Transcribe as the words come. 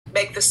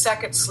make the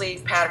second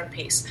sleeve pattern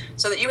piece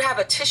so that you have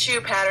a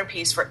tissue pattern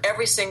piece for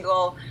every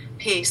single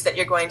piece that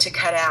you're going to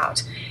cut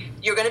out.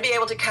 You're going to be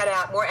able to cut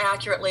out more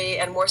accurately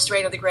and more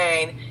straight of the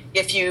grain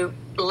if you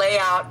lay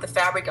out the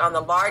fabric on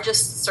the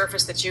largest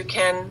surface that you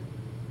can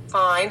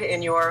find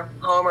in your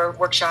home or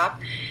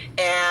workshop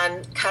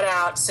and cut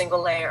out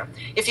single layer.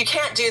 If you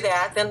can't do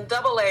that, then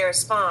double layer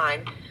is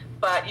fine,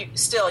 but you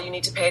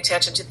need to pay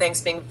attention to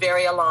things being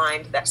very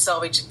aligned, that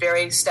selvage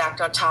very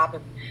stacked on top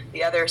of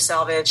the other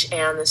selvage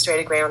and the straight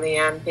of grain on the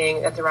end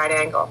being at the right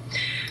angle.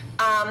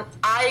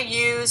 I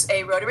use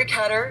a rotary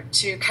cutter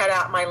to cut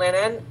out my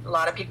linen. A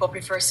lot of people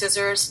prefer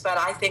scissors, but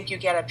I think you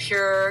get a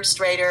pure,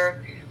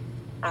 straighter,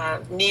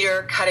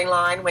 neater cutting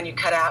line when you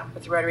cut out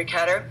with the rotary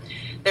cutter.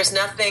 There's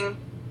nothing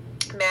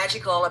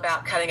magical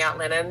about cutting out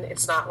linen.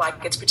 It's not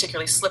like it's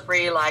particularly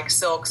slippery like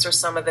silks or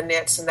some of the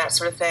knits and that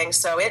sort of thing.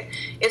 So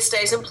it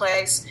stays in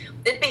place.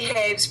 It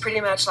behaves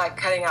pretty much like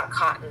cutting out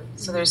cotton.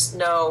 So there's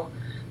no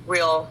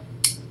real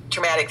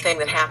traumatic thing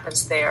that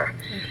happens there.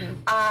 Mm-hmm.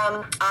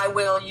 I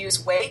will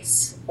use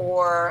weights,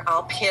 or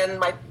I'll pin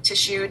my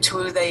tissue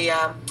to the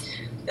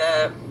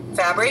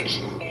fabric,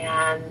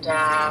 and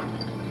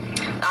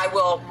I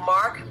will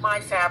mark my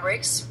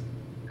fabrics.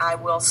 I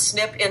will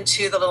snip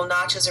into the little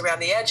notches around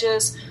the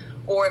edges,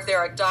 or if there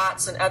are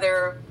dots and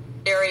other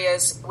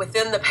areas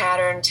within the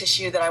pattern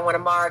tissue that I want to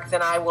mark,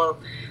 then I will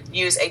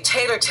use a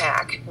tailor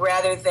tack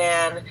rather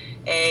than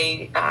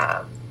a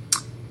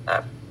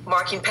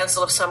marking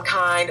pencil of some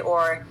kind,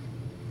 or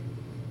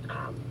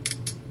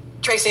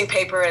tracing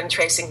paper and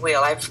tracing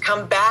wheel. I've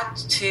come back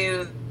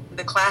to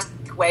the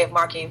classic way of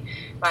marking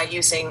by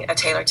using a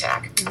tailor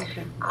tack.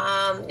 Okay.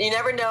 You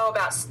never know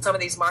about some of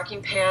these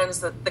marking pens.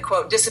 The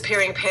quote,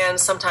 disappearing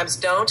pens sometimes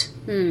don't.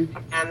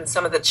 And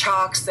some of the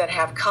chalks that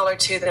have color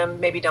to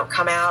them maybe don't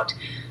come out.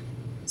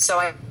 So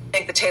I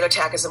think the tailor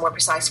tack is a more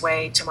precise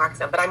way to mark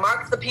them. But I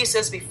mark the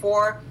pieces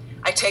before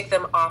I take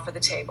them off of the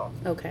table.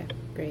 Okay,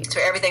 great. So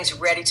everything's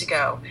ready to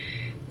go.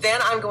 Then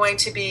I'm going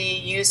to be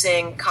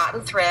using cotton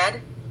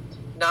thread,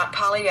 not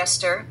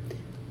polyester.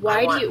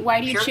 Why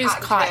do you choose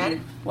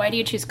cotton? Why do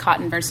you choose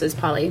cotton versus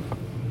poly?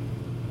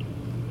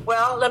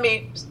 Well, let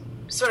me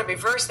sort of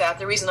reverse that.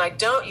 The reason I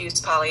don't use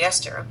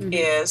polyester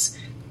is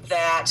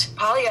that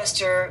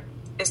polyester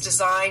is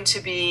designed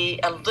to be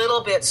a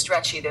little bit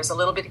stretchy. There's a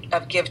little bit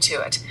of give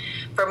to it.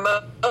 For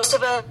most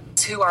of us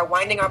who are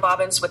winding our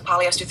bobbins with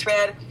polyester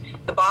thread,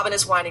 the bobbin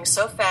is winding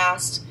so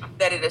fast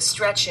that it is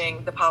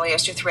stretching the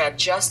polyester thread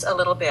just a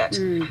little bit,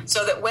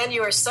 so that when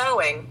you are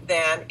sewing,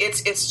 then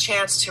it's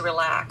chance to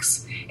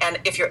relax.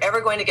 And if you're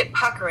ever going to get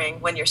puckering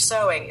when you're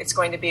sewing, it's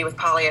going to be with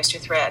polyester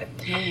thread.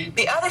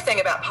 The other thing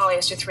about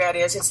polyester thread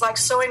is it's like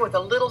sewing with a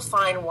little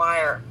fine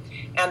wire,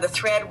 and the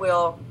thread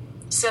will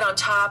sit on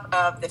top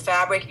of the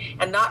fabric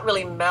and not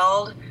really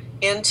meld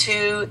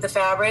into the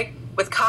fabric. With cotton,